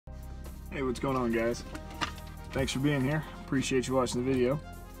Hey, what's going on, guys? Thanks for being here. Appreciate you watching the video.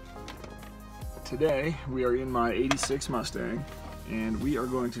 Today we are in my 86 Mustang and we are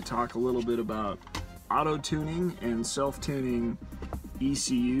going to talk a little bit about auto tuning and self-tuning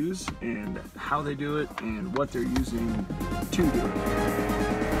ECUs and how they do it and what they're using to do it.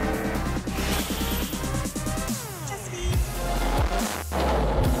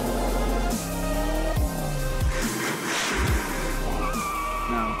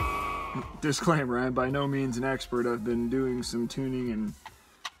 Disclaimer, I'm by no means an expert. I've been doing some tuning and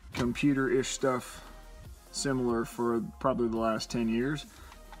computer-ish stuff similar for probably the last 10 years,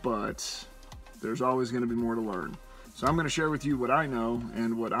 but there's always going to be more to learn. So I'm going to share with you what I know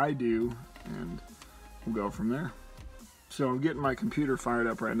and what I do, and we'll go from there. So I'm getting my computer fired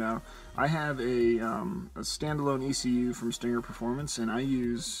up right now. I have a standalone ECU from Stinger Performance, and I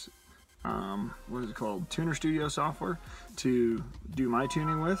use what is it called? TunerStudio software to do my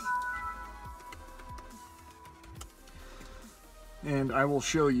tuning with. And I will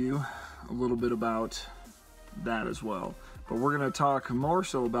show you a little bit about that as well. But we're going to talk more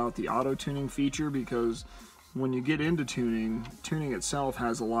so about the auto tuning feature, because when you get into tuning, tuning itself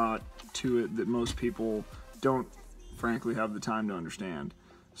has a lot to it that most people don't frankly have the time to understand.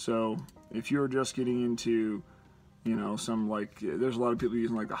 So if you're just getting into, you know, there's a lot of people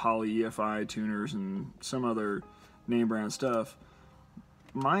using like the Holley EFI tuners and some other name brand stuff.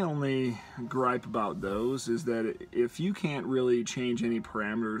 My only gripe about those is that if you can't really change any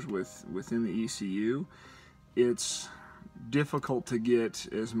parameters within the ECU, it's difficult to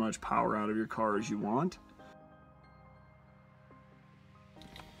get as much power out of your car as you want.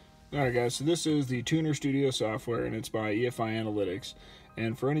 Alright guys, so this is the TunerStudio software and it's by EFI Analytics.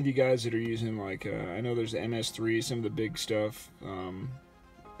 And for any of you guys that are using like, I know there's the MS3, some of the big stuff,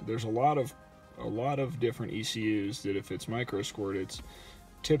 there's a lot of different ECUs that if it's micro squirt, it's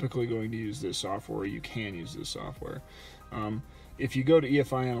typically going to use this software. You can use this software. If you go to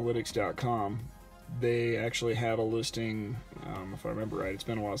EFIanalytics.com, they actually have a listing, if I remember right, it's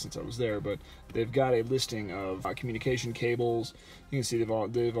been a while since I was there, but they've got a listing of communication cables. You can see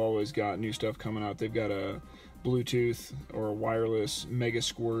they've always got new stuff coming out. They've got a Bluetooth or a wireless mega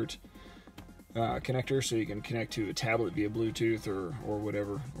squirt connector, so you can connect to a tablet via Bluetooth or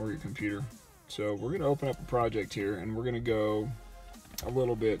whatever, or your computer. So we're going to open up a project here and we're going to go a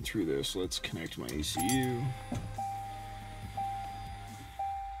little bit through this. Let's connect my ECU.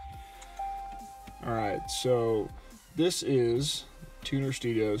 Alright, so this is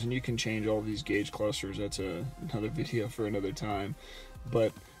TunerStudio's, and you can change all of these gauge clusters. That's another video for another time.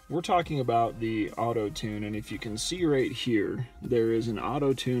 But we're talking about the auto tune, and if you can see right here, there is an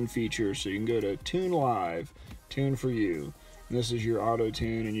auto tune feature. So you can go to Tune Live, Tune for You. And this is your auto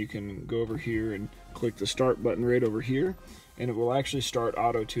tune, and you can go over here and click the start button right over here, and it will actually start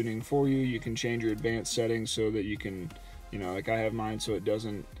auto tuning for you. You can change your advanced settings so that you can, you know, like I have mine so it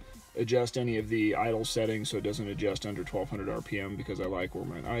doesn't adjust any of the idle settings, so it doesn't adjust under 1200 RPM because I like where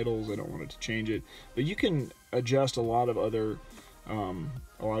mine idles. I don't want it to change it. But you can adjust a lot of other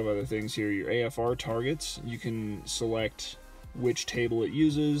things here. Your AFR targets, you can select which table it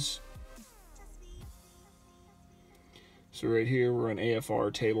uses. So right here we're on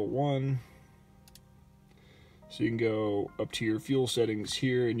AFR table 1. So you can go up to your fuel settings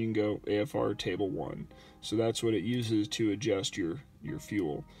here and you can go AFR table 1. So that's what it uses to adjust your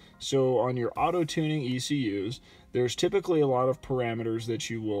fuel. So on your auto tuning ECUs, there's typically a lot of parameters that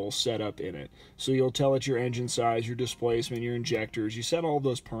you will set up in it. So you'll tell it your engine size, your displacement, your injectors. You set all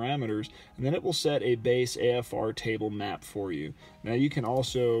those parameters, and then it will set a base AFR table map for you. Now you can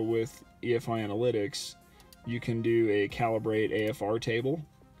also, with EFI Analytics, you can do a calibrate AFR table.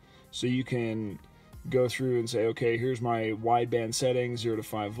 So you can go through and say, okay, here's my wideband settings, 0 to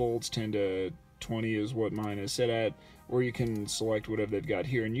 5 volts, 10 to 20 is what mine is set at, or you can select whatever they've got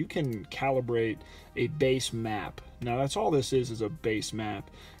here, and you can calibrate a base map. Now that's all this is a base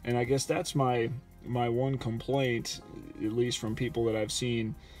map, and I guess that's my one complaint, at least from people that I've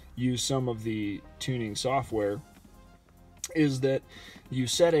seen use some of the tuning software, is that you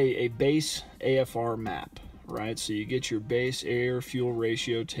set a base AFR map, right? So you get your base air fuel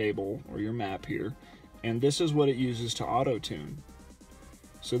ratio table, or your map here, and this is what it uses to auto tune.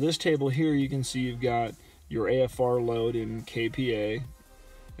 So this table here, you can see you've got your AFR load in kPa,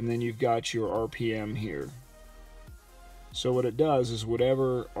 and then you've got your RPM here. So what it does is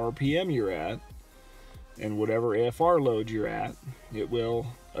whatever RPM you're at and whatever AFR load you're at, it will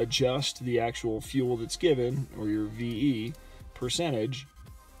adjust the actual fuel that's given, or your VE percentage,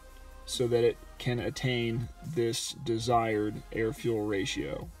 so that it can attain this desired air-fuel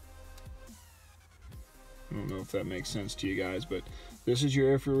ratio. I don't know if that makes sense to you guys, but this is your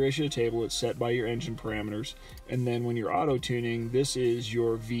air fuel ratio table. It's set by your engine parameters. And then when you're auto tuning, this is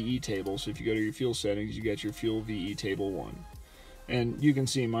your VE table. So if you go to your fuel settings, you get your fuel VE table 1. And you can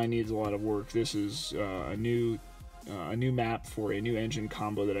see mine needs a lot of work. This is a new map for a new engine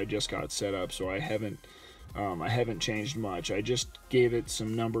combo that I just got set up, so I haven't changed much. I just gave it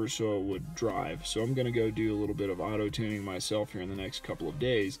some numbers so it would drive. So I'm going to go do a little bit of auto tuning myself here in the next couple of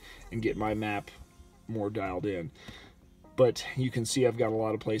days and get my map more dialed in. But you can see I've got a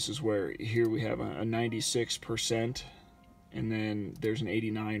lot of places where here we have a 96%, and then there's an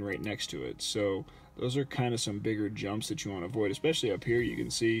 89 right next to it. So those are kind of some bigger jumps that you want to avoid, especially up here. You can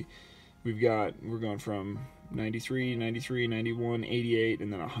see we're going from 93, 93, 91, 88,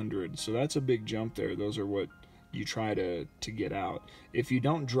 and then 100. So that's a big jump there. Those are what you try to get out. If you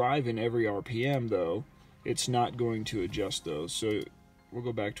don't drive in every RPM, though, it's not going to adjust those. So we'll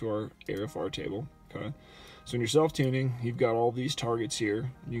go back to our AFR table. Okay. So in your self-tuning, you've got all these targets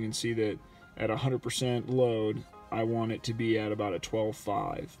here. You can see that at 100% load, I want it to be at about a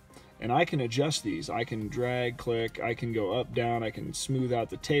 12.5. And I can adjust these. I can drag, click, I can go up, down, I can smooth out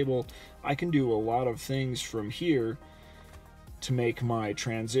the table. I can do a lot of things from here to make my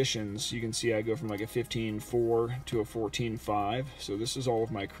transitions. You can see I go from like a 15.4 to a 14.5. So this is all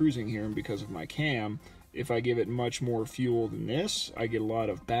of my cruising here, and because of my cam, if I give it much more fuel than this, I get a lot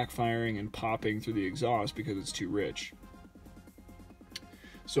of backfiring and popping through the exhaust because it's too rich.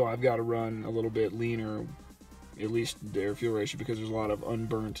 So I've got to run a little bit leaner, at least the air fuel ratio, because there's a lot of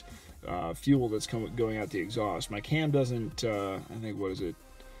unburnt fuel that's going out the exhaust. My cam doesn't, I think, what is it,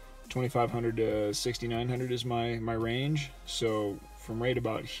 2500 to 6900 is my range. So from right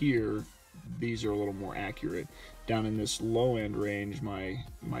about here, these are a little more accurate. Down in this low end range, my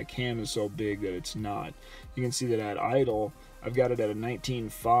cam is so big that it's not. You can see that at idle, I've got it at a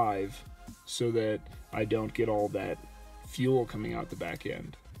 19.5 so that I don't get all that fuel coming out the back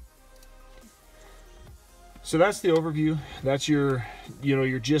end. So that's the overview. That's your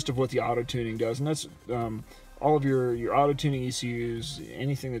gist of what the auto tuning does, and that's all of your auto tuning ECUs,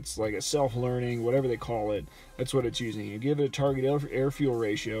 anything that's like a self-learning, whatever they call it. That's what it's using. You give it a target air fuel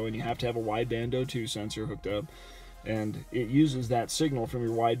ratio, and you have to have a wideband O2 sensor hooked up, and it uses that signal from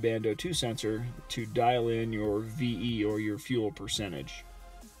your wideband O2 sensor to dial in your VE, or your fuel percentage.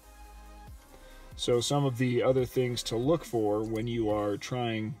 So some of the other things to look for when you are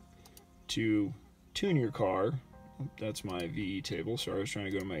trying to tune your car, that's my VE table, sorry, I was trying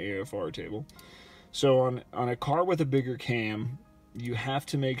to go to my AFR table. So on a car with a bigger cam, you have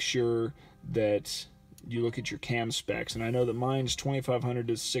to make sure that you look at your cam specs, and I know that mine's 2500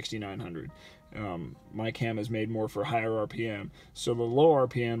 to 6900. My cam is made more for higher RPM, so the low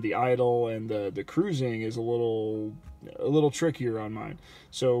RPM, the idle and the cruising is a little trickier on mine.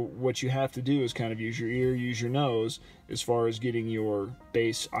 So what you have to do is kind of use your ear, use your nose as far as getting your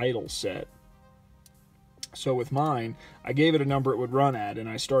base idle set. So with mine, I gave it a number it would run at, and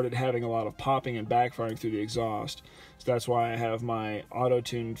I started having a lot of popping and backfiring through the exhaust. So that's why I have my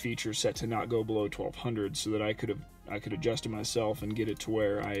auto-tune feature set to not go below 1200, so that I could adjust it myself and get it to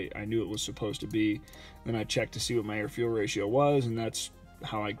where I knew it was supposed to be. Then I checked to see what my air fuel ratio was, and that's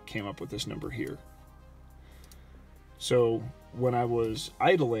how I came up with this number here. So when I was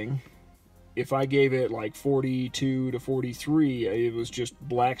idling, if I gave it like 42 to 43, it was just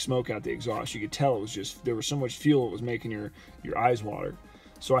black smoke out the exhaust. You could tell it was just, there was so much fuel it was making your eyes water.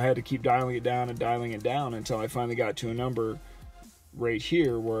 So I had to keep dialing it down and dialing it down until I finally got to a number right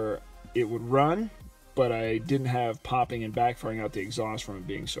here where it would run, but I didn't have popping and backfiring out the exhaust from it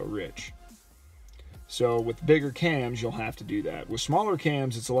being so rich. So with bigger cams, you'll have to do that. With smaller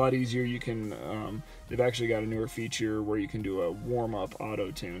cams, it's a lot easier. You can, they've actually got a newer feature where you can do a warm-up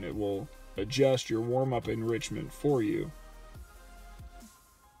auto-tune. It will adjust your warm-up enrichment for you.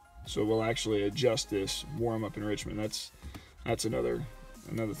 So we'll actually adjust this warm-up enrichment. That's another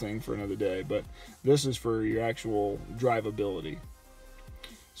thing for another day, but this is for your actual drivability.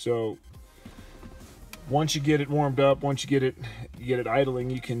 So once you get it warmed up, once you get it idling,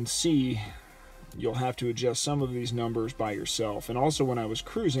 you can see you'll have to adjust some of these numbers by yourself. And also when I was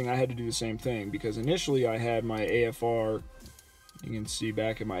cruising, I had to do the same thing, because initially I had my AFR, you can see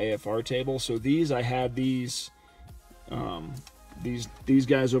back at my AFR table. So I had these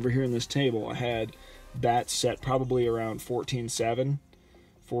guys over here in this table. I had that set probably around 14.7,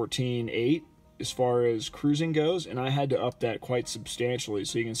 14.8 as far as cruising goes, and I had to up that quite substantially.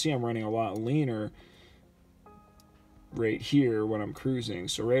 So you can see I'm running a lot leaner right here when I'm cruising.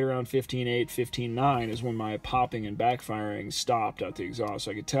 So right around 15.8, 15.9 is when my popping and backfiring stopped out the exhaust.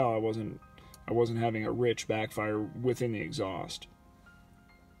 So I could tell I wasn't having a rich backfire within the exhaust.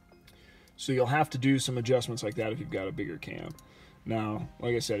 So you'll have to do some adjustments like that if you've got a bigger cam. Now,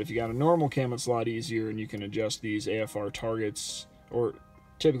 like I said, if you got a normal cam, it's a lot easier, and you can adjust these AFR targets, or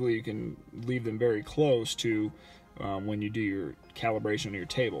typically you can leave them very close to when you do your calibration of your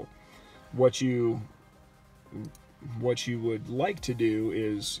table. What you would like to do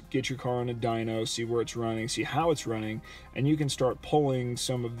is get your car on a dyno, see where it's running, see how it's running, and you can start pulling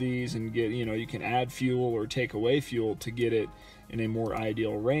some of these and get, you can add fuel or take away fuel to get it in a more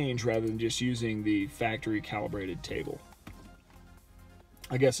ideal range rather than just using the factory calibrated table.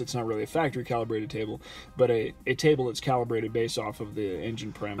 I guess it's not really a factory calibrated table, but a table that's calibrated based off of the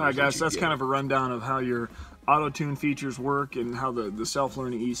engine parameters. All right, guys, that's kind of a rundown of how your auto-tune features work and how the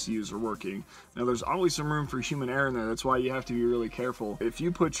self-learning ECUs are working. Now, there's always some room for human error in there. That's why you have to be really careful. If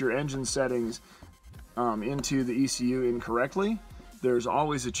you put your engine settings into the ECU incorrectly, there's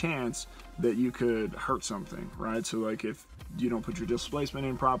always a chance that you could hurt something, right? So, like, if you don't put your displacement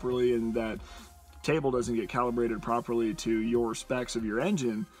in properly and that table doesn't get calibrated properly to your specs of your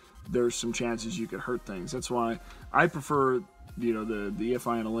engine, there's some chances you could hurt things. That's why I prefer the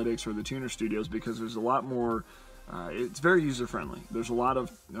EFI Analytics or the TunerStudios, because there's a lot more, it's very user-friendly. There's a lot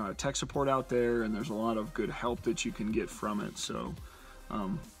of tech support out there, and there's a lot of good help that you can get from it. So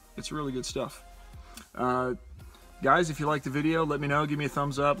it's really good stuff. Guys, if you like the video, let me know. Give me a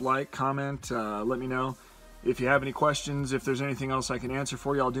thumbs up, like, comment, let me know. If you have any questions, if there's anything else I can answer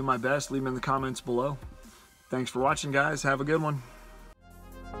for you, I'll do my best. Leave them in the comments below. Thanks for watching, guys. Have a good one.